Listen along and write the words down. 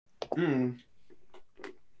Mm.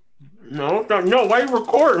 No, no. Why are you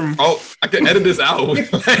recording? Oh, I can edit this out.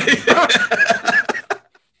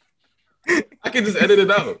 I can just edit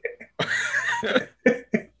it out.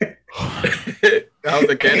 That was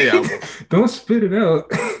the Candy album. Don't spit it out.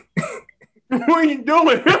 What are you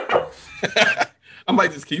doing? I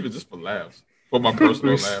might just keep it just for laughs, for my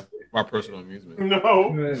personal laugh, my personal amusement.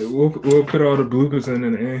 No. We'll put all the bloopers in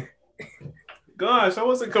the end. Gosh, I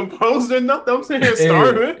wasn't composed or nothing. I'm saying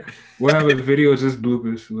starving. We'll have a video just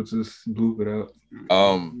bloopers. We'll just bloop it out.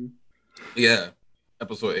 Yeah.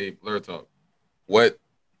 Episode 8, Blur Talk. What?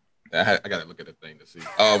 I gotta look at the thing to see.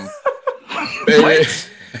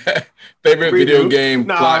 Favorite video game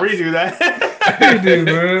plots. Redo that. Redo,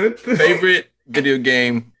 man. Favorite video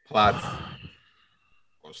game plots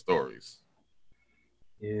or stories.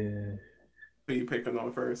 Yeah. Who you picking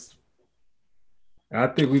on first? I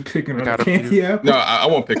think we picking on Candy Apple. No, I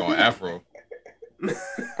won't pick on Afro. Why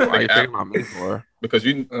are you picking on me for? Because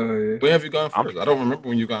you. When have you gone first? I don't remember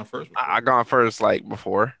when you gone first. I gone first like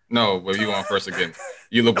before. No, but you gone first again.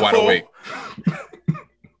 You look wide awake.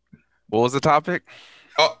 What was the topic?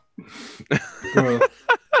 Oh.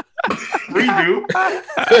 Redo.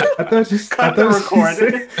 I thought you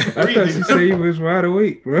said you was wide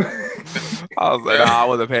awake, bro. I was like, I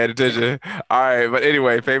wasn't paying attention. All right, but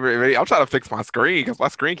anyway, favorite video. I'm trying to fix my screen because my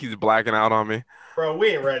screen keeps blacking out on me. Bro, we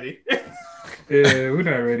ain't ready. Yeah, we're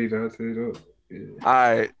not ready though. Yeah. All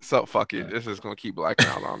right, so fuck it. This is gonna keep blacking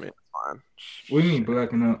out on me. It's fine. What do you mean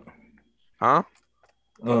blacking out? Huh?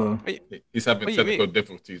 He's having technical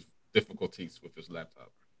difficulties with his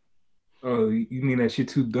laptop. Oh, you mean that shit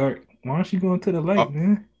too dark? Why aren't you going to the light,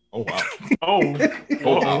 man? Oh wow!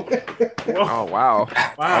 Oh wow!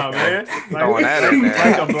 Wow, man! Going at it, man.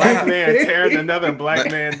 Like a black man tearing another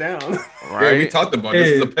black man down. Right? Yeah, we talked about this.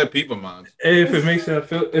 Is a pet peeve of mine. Hey, if it makes y'all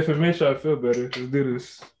feel better, let's do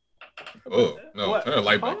this. Oh no! Turn the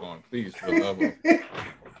light back on, please, for the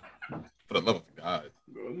love of God.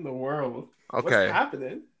 What in the world? Okay. What's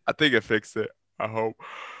happening? I think it fixed it. I hope.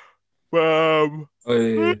 Yeah.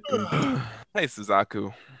 Hey,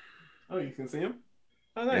 Suzaku. Oh, you can see him?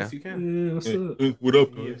 Oh, nice. Yeah. You can. Yeah, what's up? What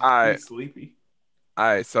up, guys? All right. He's sleepy. All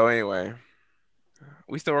right. So anyway,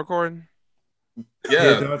 we still recording?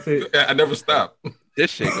 Yeah. I never stop.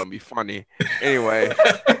 This shit gonna be funny. Anyway,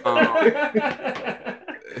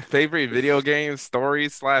 favorite video game story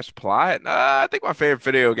 / plot? I think my favorite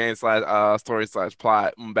video game story /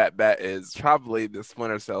 plot bet is probably the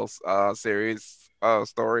Splinter Cell series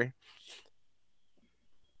story.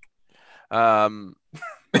 Well,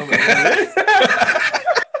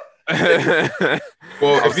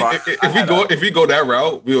 if we go that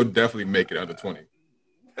route, we'll definitely make it under 20.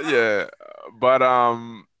 Yeah, but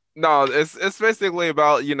no, it's basically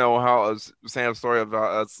about how Sam's story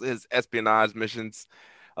about his espionage missions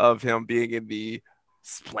of him being in the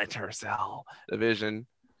Splinter Cell division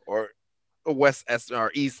or West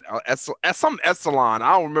or East some Echelon.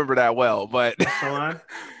 I don't remember that well, but Echelon.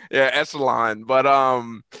 Yeah, Echelon. But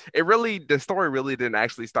the story really didn't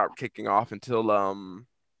actually start kicking off until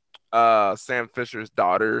Sam Fisher's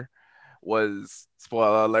daughter was,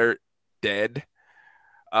 spoiler alert, dead.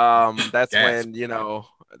 That's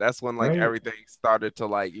when like everything started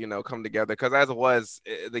to come together, because as it was,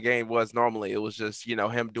 the game was normally, it was just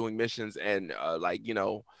him doing missions and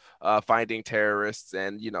finding terrorists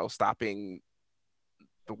and stopping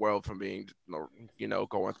the world from being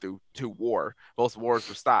going through to war. Most wars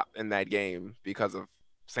were stopped in that game because of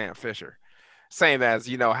Sam Fisher, same as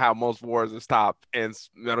how most wars are stopped in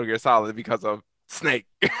Metal Gear Solid because of Snake.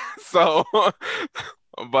 So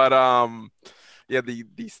but yeah, the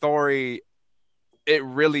story, it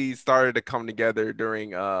really started to come together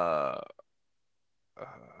during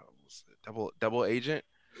Double Agent,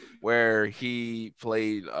 where he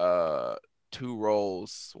played two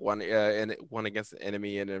roles, one against the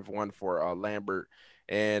enemy and then one for Lambert,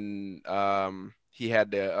 and he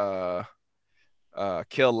had to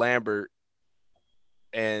kill Lambert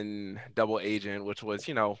and Double Agent, which was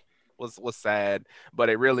was sad, but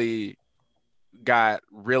it really got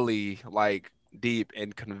deep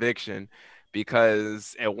in conviction,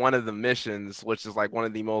 because at one of the missions, which is one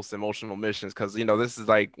of the most emotional missions, because this is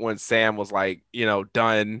when Sam was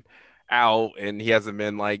done out and he hasn't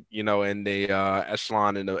been in the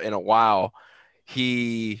echelon in a while.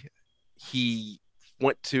 He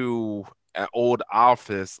went to an old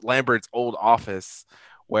office, Lambert's old office,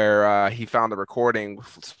 where he found a recording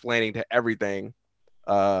explaining everything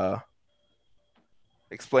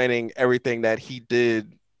that he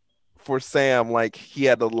did for Sam. He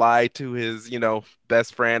had to lie to his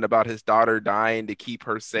best friend about his daughter dying to keep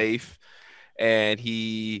her safe, and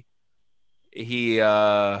he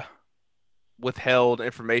withheld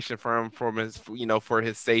information from his, for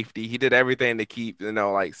his safety. He did everything to keep,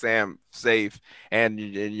 like Sam safe. And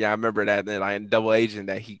yeah, I remember that in Double Agent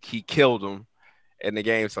that he killed him in the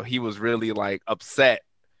game. So he was really like upset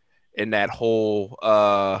in that whole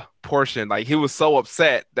portion. Like he was so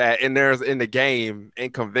upset that in the game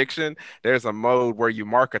in Conviction, there's a mode where you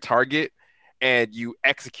mark a target and you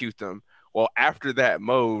execute them. Well, after that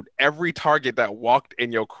mode, every target that walked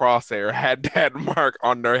in your crosshair had that mark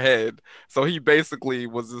on their head. So he basically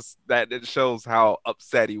was just that. It shows how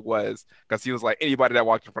upset he was because he was like, anybody that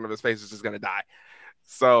walked in front of his face is just gonna die.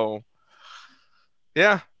 So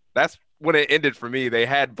yeah, that's when it ended for me. They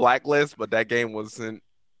had Blacklist, but that game wasn't.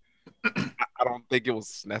 I don't think it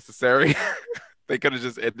was necessary. They could have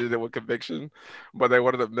just ended it with Conviction, but they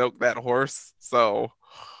wanted to milk that horse. So,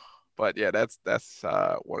 but yeah, that's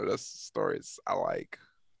one of the stories I like.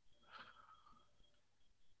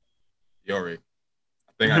 Yori,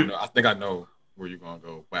 I think I know where you're gonna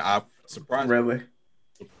go, but I'm surprised. Really?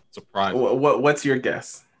 Surprised. What's your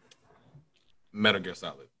guess? Metal Gear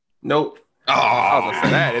Solid. Nope. Oh, I was gonna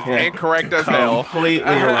say that. It's incorrect as hell.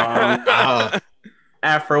 Completely wrong.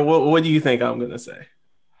 Afro, what do you think I'm gonna say?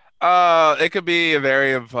 It could be a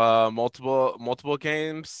vary of multiple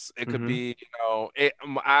games. It could be,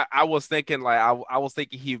 I was thinking like I was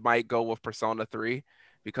thinking he might go with Persona 3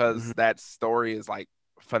 because that story is like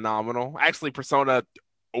phenomenal. Actually, Persona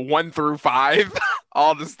 1 through 5,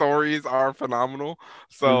 all the stories are phenomenal.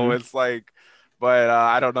 So it's like, but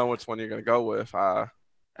I don't know which one you're gonna go with.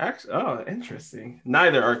 Actually, interesting.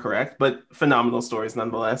 Neither are correct, but phenomenal stories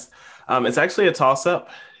nonetheless. It's actually a toss-up,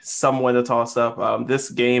 somewhat a toss-up. This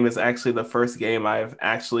game is actually the first game I've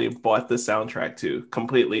actually bought the soundtrack to,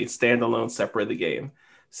 completely standalone, separate the game.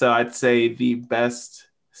 So I'd say the best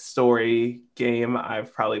story game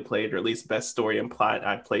I've probably played, or at least best story and plot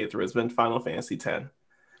I've played through, has been Final Fantasy X.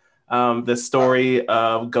 The story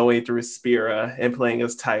of going through Spira and playing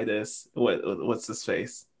as Tidus. What's his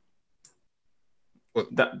face?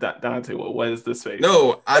 Dante, what is this face?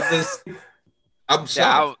 No, I'm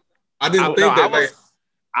shocked. I didn't think that.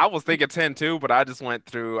 I was thinking 10 too, but I just went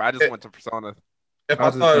to Persona. If I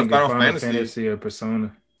thought of Final Fantasy or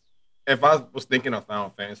Persona. If I was thinking of Final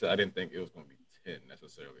Fantasy, I didn't think it was going to be 10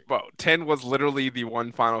 necessarily. Bro, 10 was literally the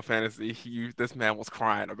one Final Fantasy this man was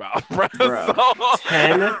crying about, bro.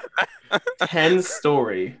 10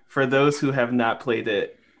 story, for those who have not played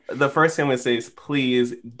it, the first thing I would say is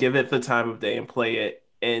please give it the time of day and play it.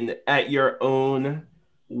 And at your own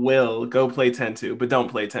will, go play 10-2, but don't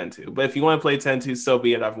play 10-2. But if you want to play 10-2, so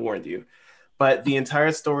be it. I've warned you. But the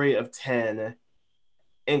entire story of 10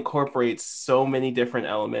 incorporates so many different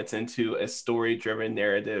elements into a story-driven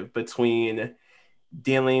narrative between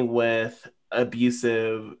dealing with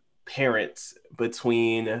abusive parents,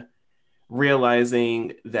 between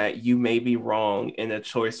realizing that you may be wrong in a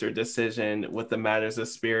choice or decision with the matters of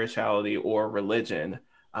spirituality or religion,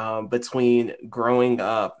 between growing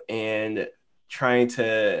up and trying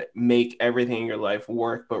to make everything in your life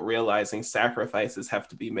work, but realizing sacrifices have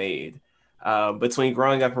to be made, between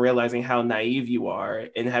growing up and realizing how naive you are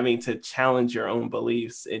and having to challenge your own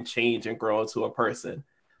beliefs and change and grow into a person,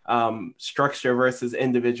 structure versus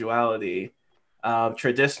individuality,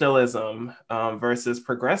 traditionalism versus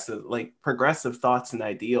progressive thoughts and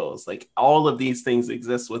ideals. Like all of these things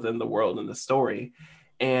exist within the world and the story,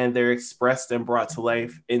 and they're expressed and brought to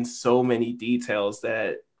life in so many details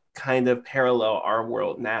that kind of parallel our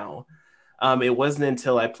world now. It wasn't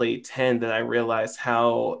until I played 10 that I realized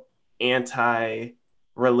how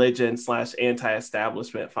anti-religion /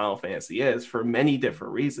 anti-establishment Final Fantasy is, for many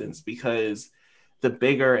different reasons, because the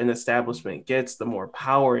bigger an establishment gets, the more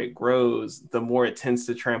power it grows, the more it tends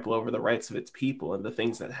to trample over the rights of its people and the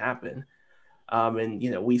things that happen. And,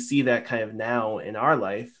 we see that kind of now in our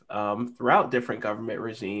life throughout different government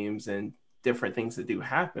regimes and different things that do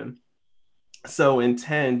happen. So in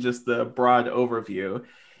 10, just the broad overview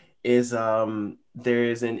is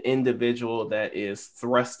there's an individual that is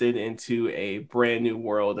thrusted into a brand new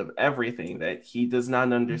world of everything that he does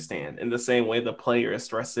not understand. In the same way the player is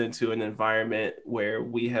thrust into an environment where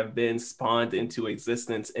we have been spawned into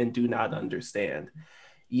existence and do not understand.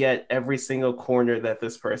 Yet every single corner that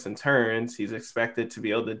this person turns, he's expected to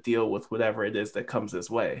be able to deal with whatever it is that comes his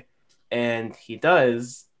way. And he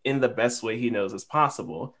does in the best way he knows is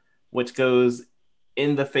possible, which goes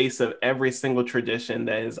in the face of every single tradition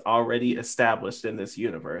that is already established in this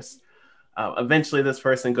universe. Eventually, this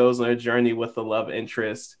person goes on a journey with the love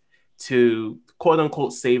interest to, quote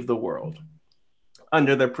unquote, save the world,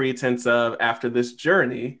 under the pretense of, after this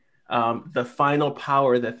journey, The final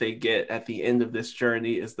power that they get at the end of this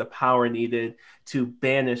journey is the power needed to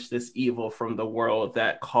banish this evil from the world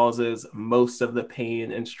that causes most of the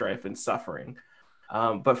pain and strife and suffering.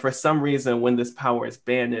 But for some reason, when this power is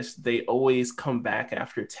banished, they always come back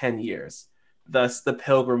after 10 years. Thus, the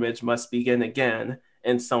pilgrimage must begin again,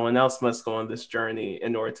 and someone else must go on this journey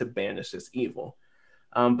in order to banish this evil.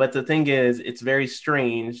 But the thing is, it's very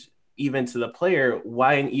strange, even to the player,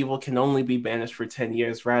 why an evil can only be banished for 10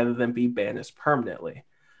 years rather than be banished permanently.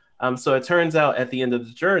 So it turns out at the end of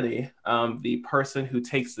the journey, the person who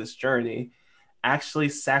takes this journey actually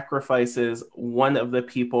sacrifices one of the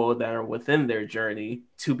people that are within their journey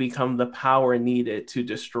to become the power needed to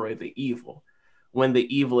destroy the evil. When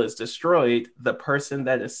the evil is destroyed, the person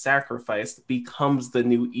that is sacrificed becomes the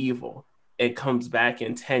new evil and comes back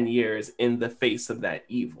in 10 years in the face of that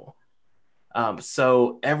evil.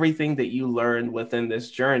 So everything that you learned within this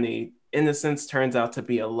journey, in a sense, turns out to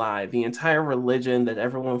be a lie. The entire religion that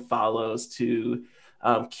everyone follows to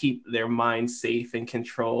keep their minds safe and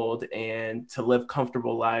controlled and to live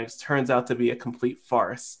comfortable lives turns out to be a complete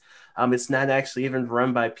farce. It's not actually even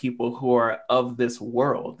run by people who are of this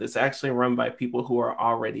world. It's actually run by people who are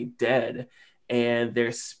already dead and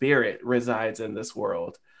their spirit resides in this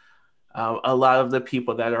world. A lot of the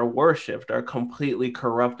people that are worshipped are completely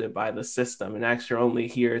corrupted by the system and actually are only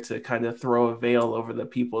here to kind of throw a veil over the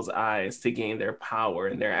people's eyes to gain their power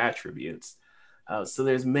and their attributes. So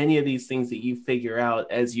there's many of these things that you figure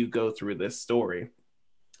out as you go through this story.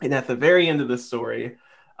 And at the very end of the story,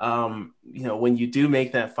 when you do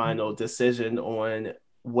make that final decision on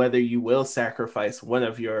whether you will sacrifice one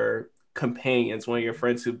of your companions, one of your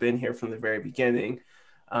friends who've been here from the very beginning,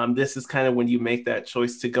 this is kind of when you make that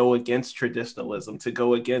choice to go against traditionalism, to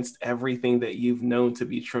go against everything that you've known to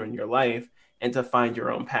be true in your life and to find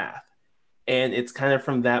your own path. And it's kind of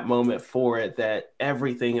from that moment forward that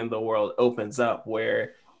everything in the world opens up,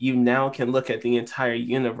 where you now can look at the entire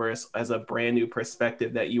universe as a brand new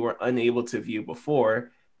perspective that you were unable to view before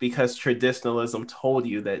because traditionalism told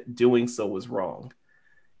you that doing so was wrong.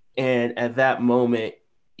 And at that moment,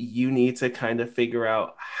 you need to kind of figure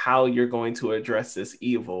out how you're going to address this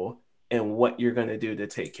evil and what you're going to do to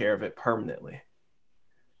take care of it permanently.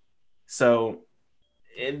 So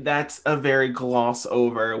that's a very gloss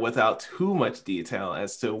over without too much detail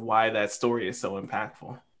as to why that story is so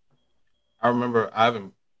impactful. I remember I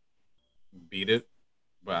haven't beat it,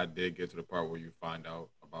 but I did get to the part where you find out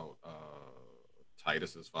about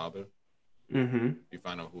Titus's father. Mm-hmm. You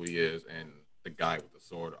find out who he is, and the guy with the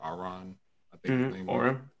sword, Aron, I think his name was.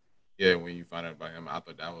 Auron. Yeah, when you find out about him, I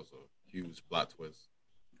thought that was a huge plot twist.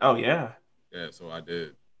 Oh yeah. Yeah, so I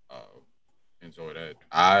did enjoy that.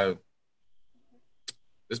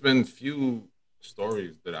 There's been few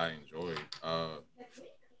stories that I enjoyed.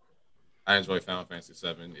 I enjoy Final Fantasy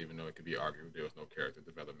VII, even though it could be argued there was no character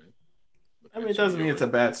development. I mean, it doesn't mean it's a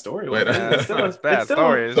bad story. But, it's still a bad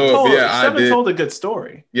story. Seven told a good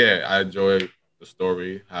story. Yeah, I enjoyed the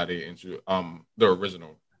story, how they the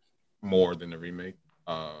original more than the remake.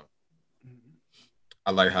 I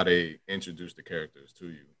like how they introduced the characters to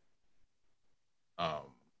you.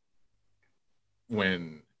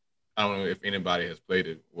 When I don't know if anybody has played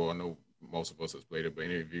it. Well, I know most of us has played it, but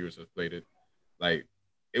any viewers have played it. Like,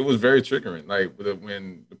 it was very triggering. Like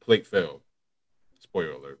when the plate fell.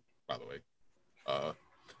 Spoiler alert, by the way.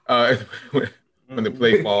 When the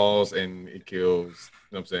plate falls and it kills,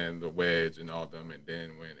 you know what I'm saying, the wedge and all of them, and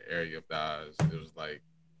then when Arya dies, it was like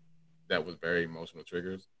that was very emotional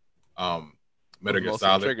triggers. Metal Gear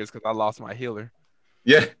Solid triggers because I lost my healer.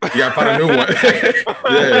 Yeah, you gotta find a new one.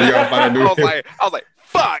 Yeah, you gotta find a new one. I was like,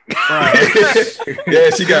 fuck. Yeah,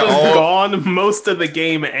 she got all gone most of the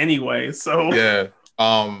game anyway. So yeah,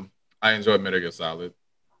 I enjoyed Metal Gear Solid,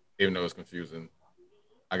 even though it's confusing.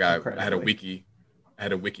 I had a wiki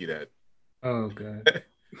that. Oh god.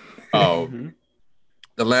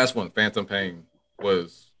 The last one, Phantom Pain,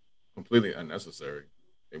 was completely unnecessary.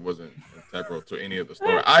 It wasn't integral to any of the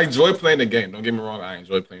story. I enjoy playing the game. Don't get me wrong. I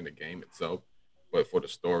enjoy playing the game itself. But for the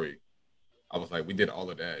story, I was like, we did all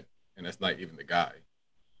of that. And that's not even the guy.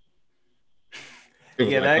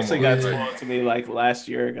 Yeah, that actually got told to me like last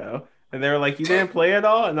year ago. And they were like, you didn't play it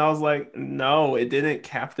all? And I was like, no, it didn't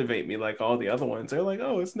captivate me like all the other ones. They're like,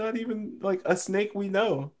 oh, it's not even like a snake we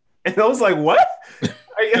know. And I was like, what?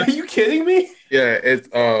 Are you kidding me? Yeah, it's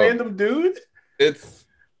random dude.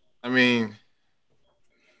 I mean,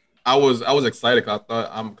 I was excited because I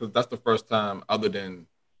thought because that's the first time other than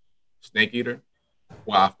Snake Eater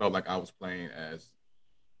where I felt like I was playing as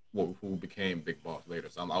who became Big Boss later.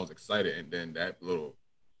 So I was excited, and then that little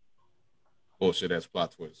bullshit ass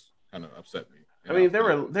plot twist kind of upset me. I mean, there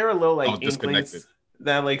were little like inklings.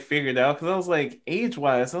 that I like figured out because I was like,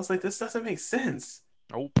 age-wise, I was like, this doesn't make sense.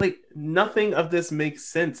 Nope. Like nothing of this makes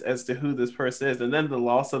sense as to who this person is. And then the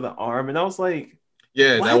loss of the arm, and I was like,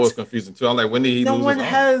 Yeah, that was what? confusing too. I'm like, when did he No lose one his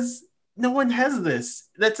arm? has no one has this.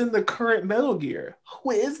 That's in the current Metal Gear.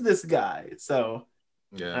 Who is this guy? So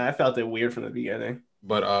Yeah, I felt it weird from the beginning.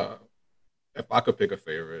 but if I could pick a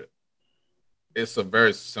favorite, it's a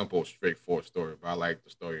very simple, straightforward story. But I like the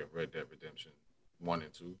story of Red Dead Redemption 1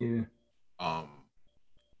 and 2. Yeah.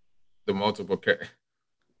 The multiple characters.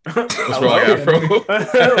 What's wrong, Afro? What's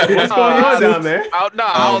going on down there?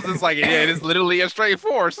 I was just like, yeah, it's literally a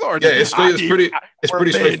straightforward story. Yeah, it's pretty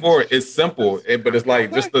Revenge. straightforward. It's simple, but it's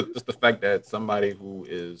like just the fact that somebody who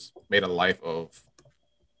is made a life of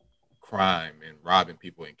crime and robbing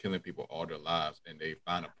people and killing people all their lives, and they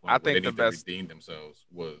find a point I where they think the need to best- redeem themselves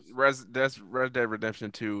was Red Dead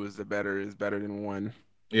Redemption 2 is better than 1.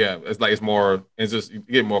 yeah. It's like it's just you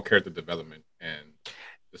get more character development and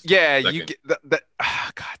Yeah, second. you get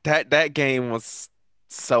God, that game was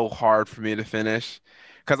so hard for me to finish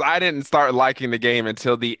because I didn't start liking the game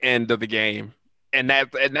until the end of the game, and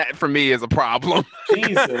that for me is a problem.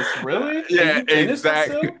 Jesus, really? Yeah, And you finished that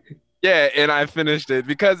exactly. still? Yeah, and I finished it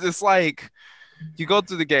because it's like you go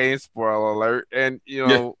through the game, spoiler alert, and you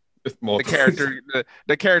know It's the multiple.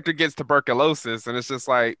 the character gets tuberculosis, and it's just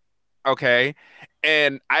like okay,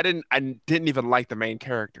 and I didn't even like the main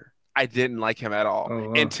character. I didn't like him at all Oh,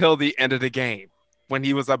 wow. until the end of the game when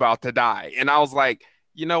he was about to die, and I was like,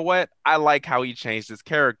 you know what? I like how he changed his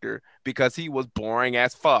character because he was boring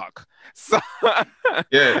as fuck. So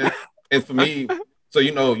Yeah, and for me, so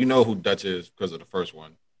you know who Dutch is because of the first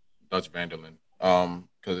one, Dutch Vanderlyn.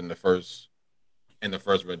 Because in the first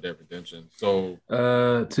Red Dead Redemption, so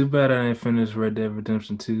Too bad I didn't finish Red Dead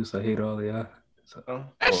Redemption 2, so I hate all of y'all. So. Oh.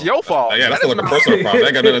 that's your fault. Yeah, that's That is like a not- personal problem.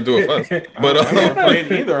 That got nothing to do with us. But I never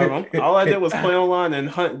played either of them. All I did was play online and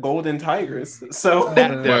hunt golden tigers. So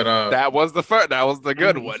that was the first. That was the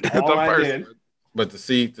good one. All the I first did. one. but to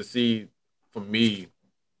see for me,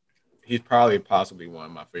 he's probably possibly one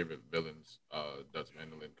of my favorite villains, Dutch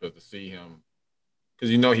Vanderlyn, because to see him, because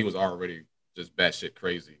he was already just batshit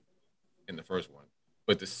crazy in the first one,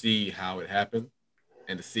 but to see how it happened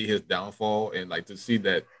and to see his downfall and like to see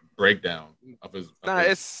that breakdown of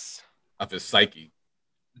his psyche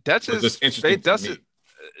That's was just interesting to me.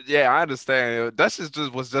 Yeah, I understand. That's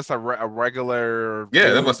was just a regular.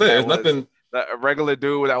 Yeah, that's what I said. It's was- nothing A regular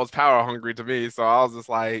dude that was power hungry to me. So I was just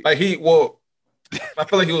like, like I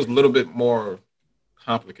feel like he was a little bit more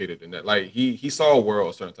complicated than that. Like he saw a world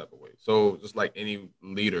a certain type of way. So just like any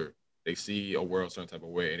leader, they see a world a certain type of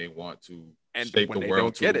way and they want to and shape when the they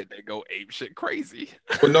world don't get it, they go ape shit crazy.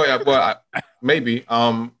 But no, yeah, but maybe.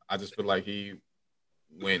 I just feel like he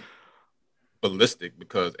went ballistic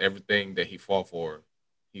because everything that he fought for,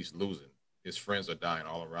 he's losing. His friends are dying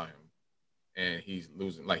all around him, and he's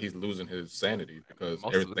losing his sanity because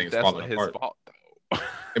Most of everything's that's falling his apart. fault, though.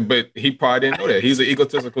 But he probably didn't know that. He's an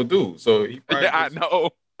egotistical dude, so he probably Yeah, I know.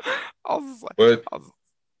 I was just like,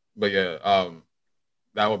 but yeah,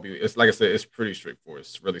 that would be. It's like I said, it's pretty straightforward.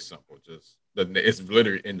 It's really simple. Just it's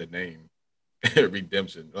literally in the name,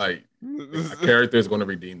 redemption. Like a character is going to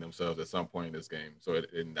redeem themselves at some point in this game. So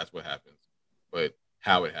and that's what happens. But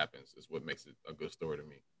how it happens is what makes it a good story to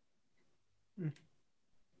me.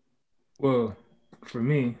 Well, for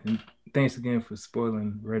me, and thanks again for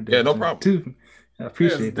spoiling Red Dead. Yeah, no problem. 2. I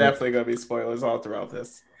appreciate There's that. definitely gonna be spoilers all throughout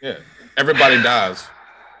this. Yeah, everybody dies.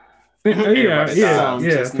 Yeah, Everybody yeah.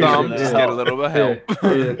 just appreciate need that. just get a little bit of help.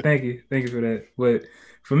 Yeah, thank you for that. But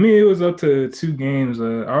for me, it was up to 2 games. I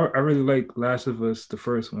really like Last of Us, the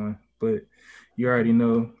first one, but you already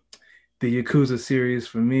know the Yakuza series.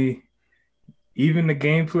 For me, even the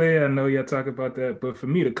gameplay, I know y'all talk about that, but for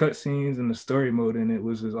me, the cutscenes and the story mode in it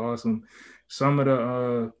was just awesome. Some of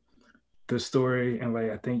the story and like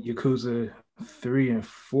I think Yakuza 3 and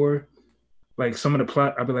 4, like some of the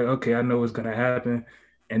plot, I'll be like, okay, I know what's gonna happen.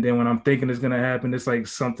 And then when I'm thinking it's gonna happen, it's like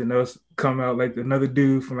something else come out, like another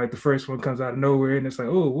dude from like the first one comes out of nowhere, and it's like,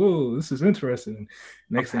 oh, whoa, this is interesting.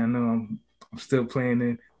 Next thing I know, I'm still playing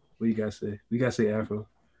it. What you guys say? We gotta say Afro.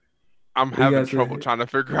 I'm having trouble trying to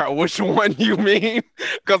figure out which one you mean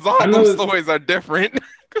because all those stories are different.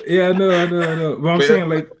 Yeah, I know. But I'm saying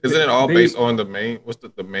like, isn't it all based on the main? What's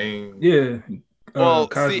the main? Yeah. Well,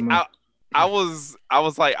 Kazuma. see, I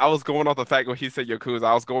was going off the fact when he said Yakuza,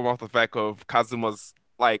 I was going off the fact of Kazuma's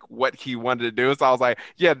like what he wanted to do. So I was like,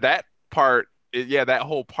 yeah, that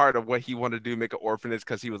whole part of what he wanted to do, make an orphanage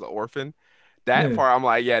because he was an orphan. That part, I'm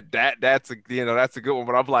like, yeah, that's a good one.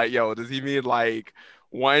 But I'm like, yo, does he mean like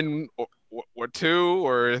 1 or 2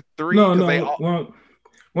 or 3? No.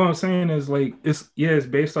 what I'm saying is like it's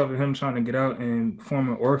based off of him trying to get out and form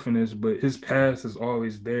an orphanage, but his past is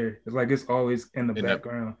always there. It's like it's always in the And that,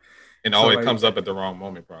 background. and So always like comes up at the wrong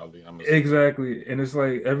moment, probably. I'm assuming. exactly, and it's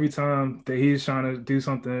like every time that he's trying to do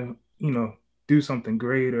something, do something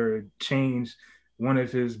great or change, one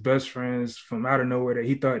of his best friends from out of nowhere that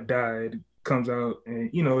he thought died comes out, and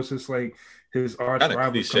it's just like his arch Kind of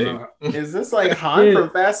rivals come cliche. out. Is this like Han Yeah, from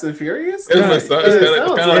Fast and Furious? It's, nah, That's it's, what it's it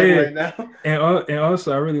kind of sounds like yeah. right now. And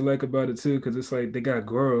also I really like about it too because it's like they got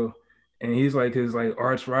Goro and he's like his like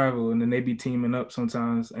arch rival, and then they be teaming up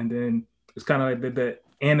sometimes, and then it's kind of like that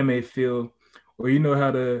anime feel where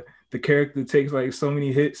how the character takes like so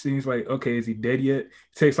many hits and he's like, okay, is he dead yet?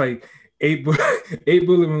 He takes like eight eight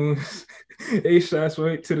bullet wounds, eight shots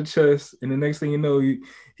right to the chest, and the next thing you know,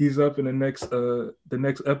 he's up in the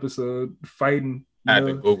next episode fighting. I had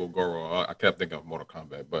to Google Goro. I kept thinking of Mortal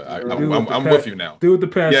Kombat, but I'm with you now. Dude with the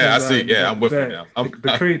passing. Yeah, I see. Yeah, I'm with you now.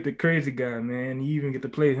 The crazy guy, man. You even get to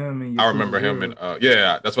play him in. I remember him in.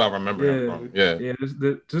 Yeah, that's what I remember him from. Yeah, yeah.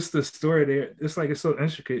 Just the story there. It's like it's so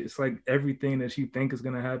intricate. It's like everything that you think is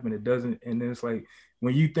gonna happen, it doesn't. And then it's like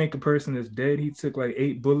when you think a person is dead, he took like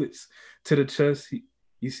 8 bullets to the chest.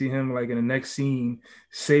 You see him like in the next scene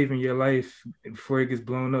saving your life before he gets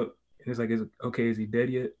blown up. And it's like, is he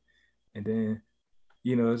dead yet? And then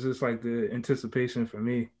it's just like the anticipation for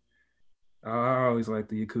me. I always like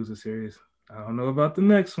the Yakuza series. I don't know about the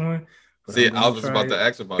next one. But see, I was just about to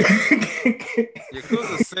ask about that.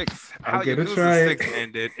 Yakuza 6. How Yakuza 6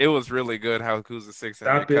 ended. It was really good how Yakuza 6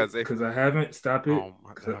 ended. Stop it, because I haven't. Stop it. Oh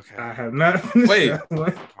my god. Okay. I have not finished. Wait.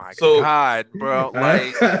 My God, bro.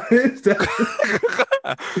 Like don't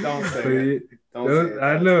say it. Don't say it.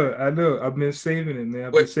 I know. I've been saving it, man.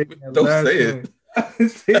 I've been saving that don't last say one. it. I've been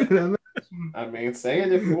saving that last one. I mean, say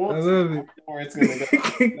it if you want. I love it. Where it's gonna go.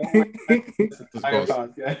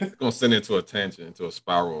 It's gonna send it into a tangent, into a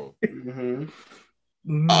spiral. Mm-hmm.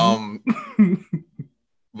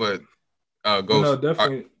 But Ghost, no,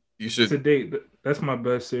 definitely. You should. To date, that's my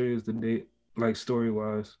best series to date, like story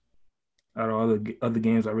wise. Out of all the other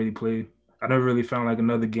games I really played, I never really found like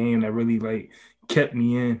another game that really like kept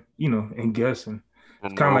me in, and guessing.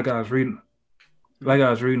 It's kind of like I was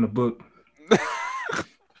reading a book.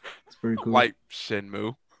 It's pretty cool. Like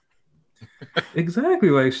Shenmue. Exactly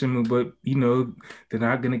like Shenmue, but they're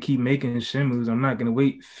not gonna keep making Shenmues. I'm not gonna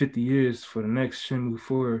wait 50 years for the next Shenmue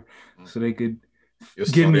 4 so they could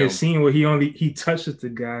give me a scene where he touches the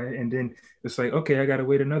guy, and then it's like, okay, I gotta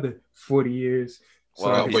wait another 40 years.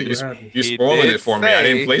 Well, but you're spoiling it for me. I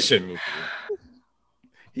didn't play Shenmue.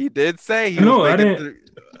 He did say he no, was I didn't.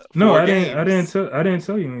 No, I didn't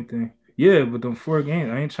tell you anything. Yeah, but them 4 games,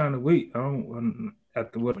 I ain't trying to wait. I don't.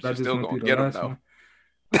 After what I just went through the last one.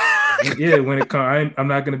 Yeah, when it comes, I'm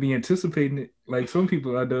not gonna be anticipating it like some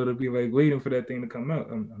people I know to be like waiting for that thing to come out.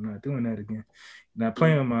 I'm not doing that again. Not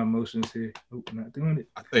playing my emotions here. Nope, not doing it.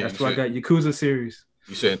 That's why I got Yakuza series.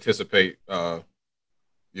 You should anticipate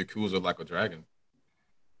Yakuza Like a Dragon.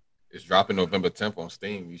 It's dropping November 10th on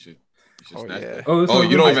Steam. You should snatch that. Oh,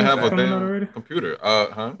 you don't even have a damn computer.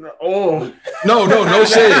 Huh? Oh. No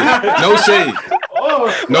shade. No shade.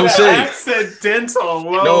 Oh, no shade. Accidental.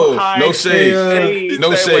 No shade.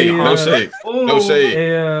 No shade. No shade. No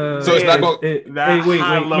shade. So it's not going. Hey, wait.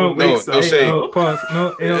 No shade. Pause.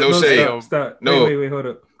 No shade. Stop. No. Wait. Hold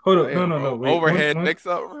up. No. Wait. Overhead mix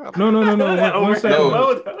up. No. One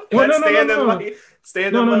second.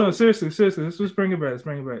 No. Seriously. Let's bring it back.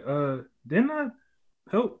 Didn't I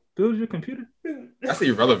help build your computer? That's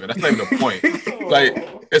irrelevant. That's not even the point. Like,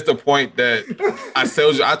 it's the point that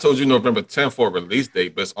I told you November 10th for a release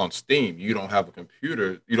date, but it's on Steam. You don't have a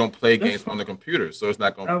computer. You don't play games on the computer, so it's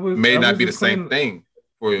not may not be the same thing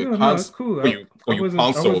for your cool. for you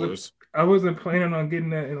consolers. I wasn't planning on getting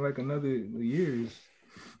that in like another years.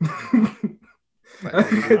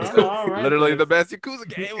 Literally the best Yakuza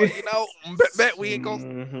game. Bet we ain't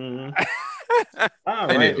gonna. All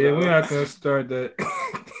right. Yeah, we're not gonna start that.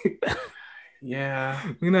 Yeah,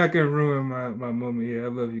 we're not gonna ruin my moment here. I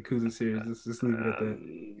love Yakuza series. Let's just leave it at that.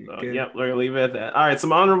 Yep, we're gonna leave it at that. All right,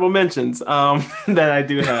 some honorable mentions that I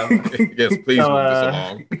do have. Yes, please move this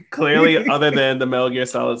along. Clearly, other than the Metal Gear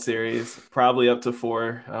Solid series, probably up to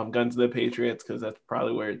 4. Guns of the Patriots, because that's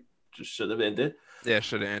probably where it just should have ended. Yeah,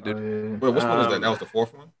 should have ended. Wait, which one was that? That was the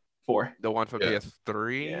 4th one? 4. The one for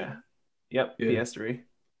PS3. Yeah. Yep. Yeah. PS3.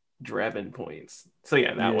 Draven points. So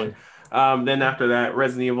yeah, that one. Then after that,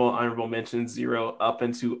 Resident Evil honorable mention 0 up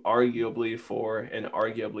into arguably 4 and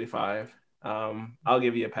arguably 5. I'll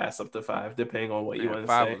give you a pass up to 5 depending on what you want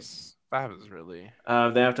to say. 5 is really.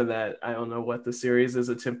 Then after that, I don't know what the series is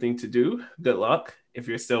attempting to do. Good luck if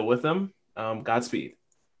you're still with them. Godspeed.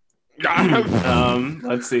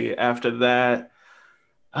 Let's see. After that,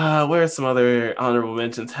 where are some other honorable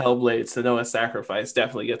mentions? Hellblade, Senua's Sacrifice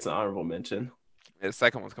definitely gets an honorable mention. The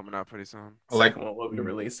second one's coming out pretty soon. Second one will be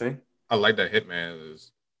releasing. I like that Hitman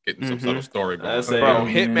is getting some sort of story going. I say, Bro,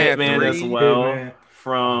 Hitman Hitman as 3? well. Hitman.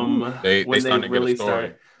 From They when they starting to get a really story.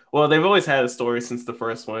 started. Well, they've always had a story since the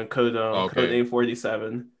first one, Codename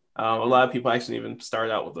 47. A lot of people actually even start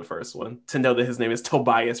out with the first one to know that his name is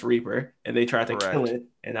Tobias Reaper, and they tried to kill it,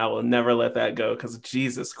 and I will never let that go because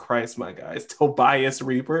Jesus Christ, my guys, Tobias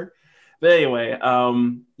Reaper. But anyway,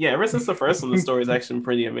 ever since the first one, the story is actually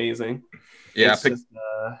pretty amazing. Yeah, it's just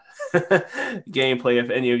gameplay. If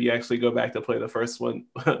any of you actually go back to play the first one,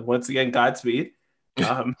 once again, Godspeed.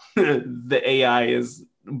 The AI is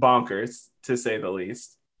bonkers to say the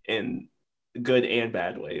least, in good and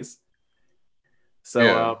bad ways.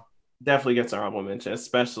 So definitely gets an honorable mention,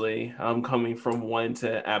 especially coming from 1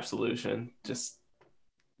 to Absolution. Just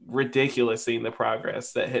ridiculous seeing the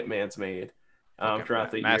progress that Hitman's made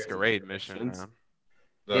throughout the years. Masquerade mission, man.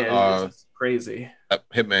 It's just crazy.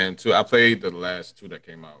 Hitman 2. I played the last 2 that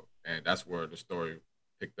came out, and that's where the story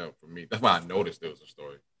picked up for me. That's why I noticed there was a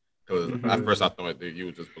story. Because at first I thought that you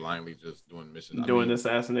were just blindly just doing missions,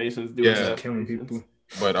 assassinations, killing people.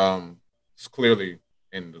 But it's clearly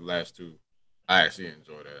in the last 2, I actually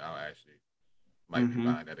enjoyed it. I actually might be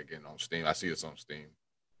buying that again on Steam. I see it's on Steam.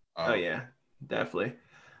 Oh yeah, definitely.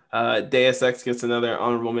 Deus Ex gets another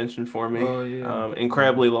honorable mention for me. Oh, yeah.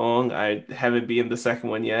 Incredibly long. I haven't beaten the second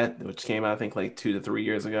one yet, which came out I think like 2 to 3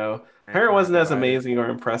 years ago. Apparently, it wasn't as amazing or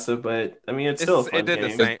impressive, but I mean, it's still a fun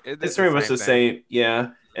game. It's pretty much the same. Yeah,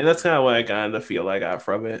 and that's kind of what I got in the feel I got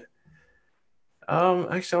from it. Actually,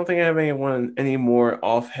 I don't think I have any more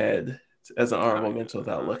off head as an honorable mention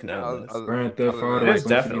without looking at it. Grand Theft Auto. There's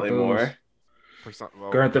definitely more.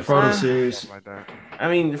 Grand Theft Auto series. Like that. I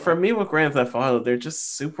mean, for me with Grand Theft Auto, they're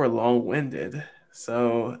just super long-winded.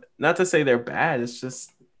 So, not to say they're bad, it's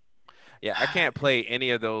just I can't play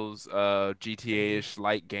any of those GTA-ish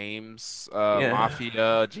like games.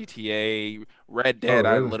 Mafia, GTA, Red Dead.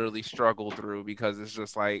 Really? I literally struggle through because it's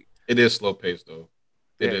just like it is slow paced though.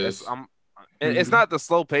 It is. It's not the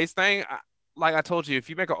slow pace thing. Like I told you, if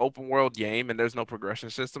you make an open world game and there's no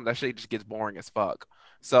progression system, that shit just gets boring as fuck.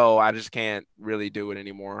 So I just can't really do it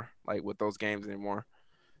anymore, like with those games anymore.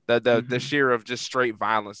 The sheer of just straight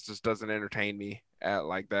violence just doesn't entertain me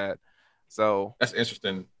like that. So that's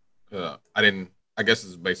interesting. I guess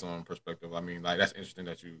it's based on perspective. I mean, like that's interesting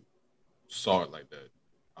that you saw it like that.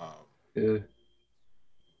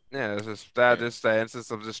 It's just that just the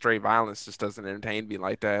instance of just straight violence just doesn't entertain me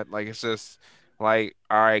like that. Like it's just like,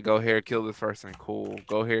 all right, go here, kill this person. Cool.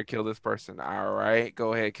 Go here, kill this person. All right,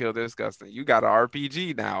 go ahead, kill this Gustin. You got an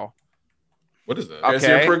RPG now. What is that? Okay.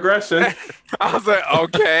 There's your progression. I was like,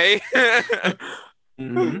 okay.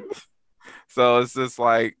 So it's just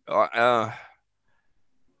like,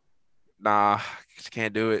 nah, just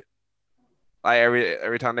can't do it. Like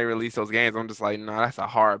every time they release those games, I'm just like, nah, that's a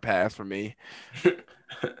hard pass for me.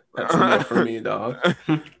 That's enough for me, dog.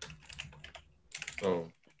 So,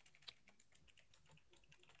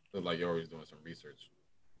 look like you're always doing some research.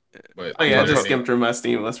 But I just skimmed through my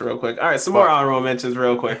Steam list real quick. All right, some more honorable mentions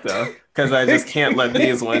real quick though, because I just can't let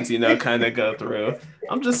these ones, kind of go through.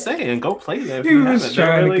 I'm just saying, go play them if you haven't.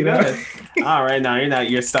 They're really good. All right, now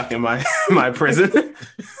you're stuck in my prison.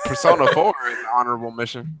 Persona 4 is an honorable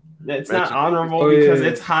mission. It's not honorable because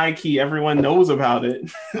it's high key. Everyone knows about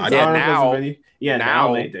it. Now they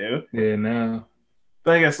do. Yeah, now.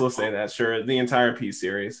 But I guess we'll say that, sure. The entire P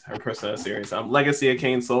series, or Persona series. Legacy of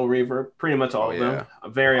Kain, Soul Reaver, pretty much all of them. A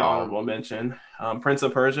very honorable mention. Prince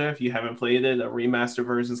of Persia, if you haven't played it, a remastered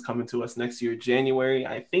version is coming to us next year, January.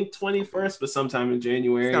 I think 21st, but sometime in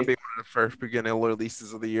January. It's going to be one of the first beginning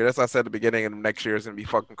releases of the year. That's what I said at the beginning, and next year is going to be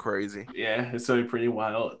fucking crazy. Yeah, it's going to be pretty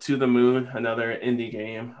wild. To the Moon, another indie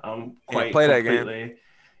game. Play that game.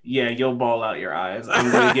 Yeah, you'll bawl out your eyes.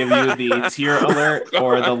 I'm going to give you the tear alert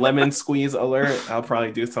or the lemon squeeze alert. I'll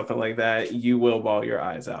probably do something like that. You will bawl your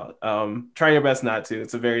eyes out. Try your best not to.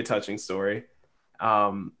 It's a very touching story.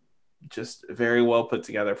 Just very well put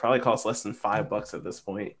together. Probably costs less than $5 at this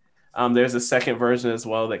point. There's a second version as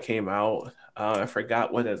well that came out. I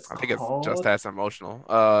forgot what it's called. I think it's Just As Emotional.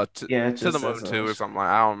 To the Moon 2 or something like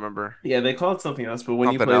that. I don't remember. Yeah, they call it something else, but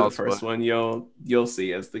when you play the first one, you'll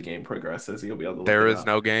see as the game progresses, you'll be able to look There it is up.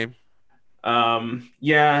 no game.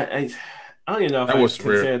 I don't even know if That I was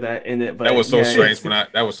consider that in it, but That was so yeah, strange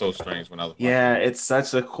that was so strange when I was watching yeah, it. it's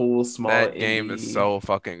such a cool, small, That game is indie, so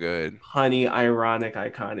fucking good. honey, ironic,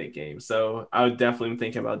 iconic game. So I would definitely be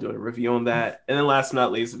thinking about doing a review on that. And then last but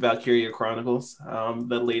not least, Valkyria Chronicles,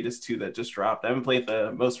 the latest two that just dropped. I haven't played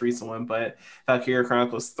the most recent one, but Valkyria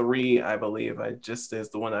Chronicles 3, I believe, I just is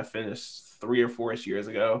the one I finished 3 or 4 years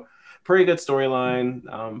ago. Pretty good storyline,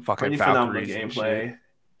 Fucking pretty phenomenal Valkyries and gameplay.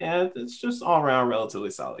 Yeah, it's just all around relatively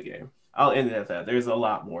solid game. I'll end it at that. There's a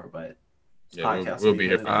lot more, but Yeah, podcast we'll will be be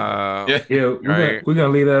here really for long. that. Yeah, right. we're gonna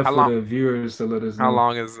leave that How for long? the viewers to let us How know.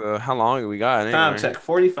 long is how long we got Time anyway? check,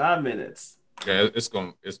 45 minutes. Yeah, it's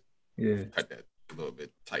Yeah, cut that a little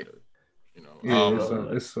bit tighter, you know. yeah, Um,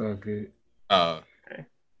 it's all good. Okay.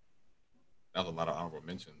 That was a lot of honorable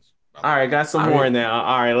mentions. All right, got some more now.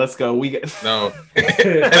 All right, let's go. We got. No,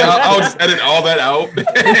 I'll just edit all that out.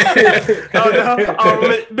 Oh no!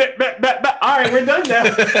 All right, we're done now.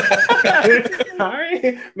 All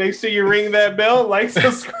right, make sure you ring that bell, like,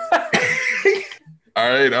 subscribe. All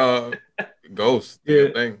right, Ghost. Do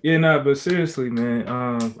your thing. Yeah, nah, but seriously, man.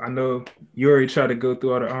 I know you already tried to go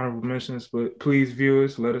through all the honorable mentions, but please,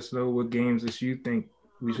 viewers, let us know what games that you think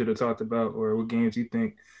we should have talked about, or what games you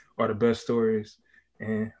think are the best stories.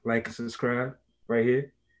 And like and subscribe right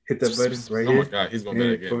here. Hit that button right here. Oh my God, he's gonna do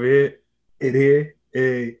that again. Over here, it here,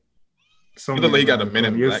 hey. He look like he got a Men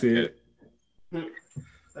in Black hat.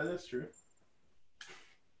 That is true.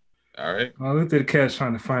 All right. Oh, look at the cats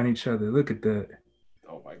trying to find each other. Look at that.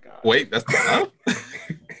 Oh my God. Wait, that's the huh?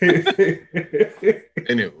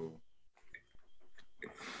 Anywho,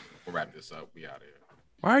 we'll wrap this up. We out of here.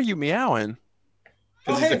 Why are you meowing?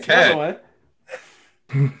 Because Oh, he's hey, a it's another cat.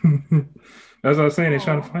 one. That's what I was saying. They're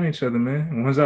trying to find each other, man. One's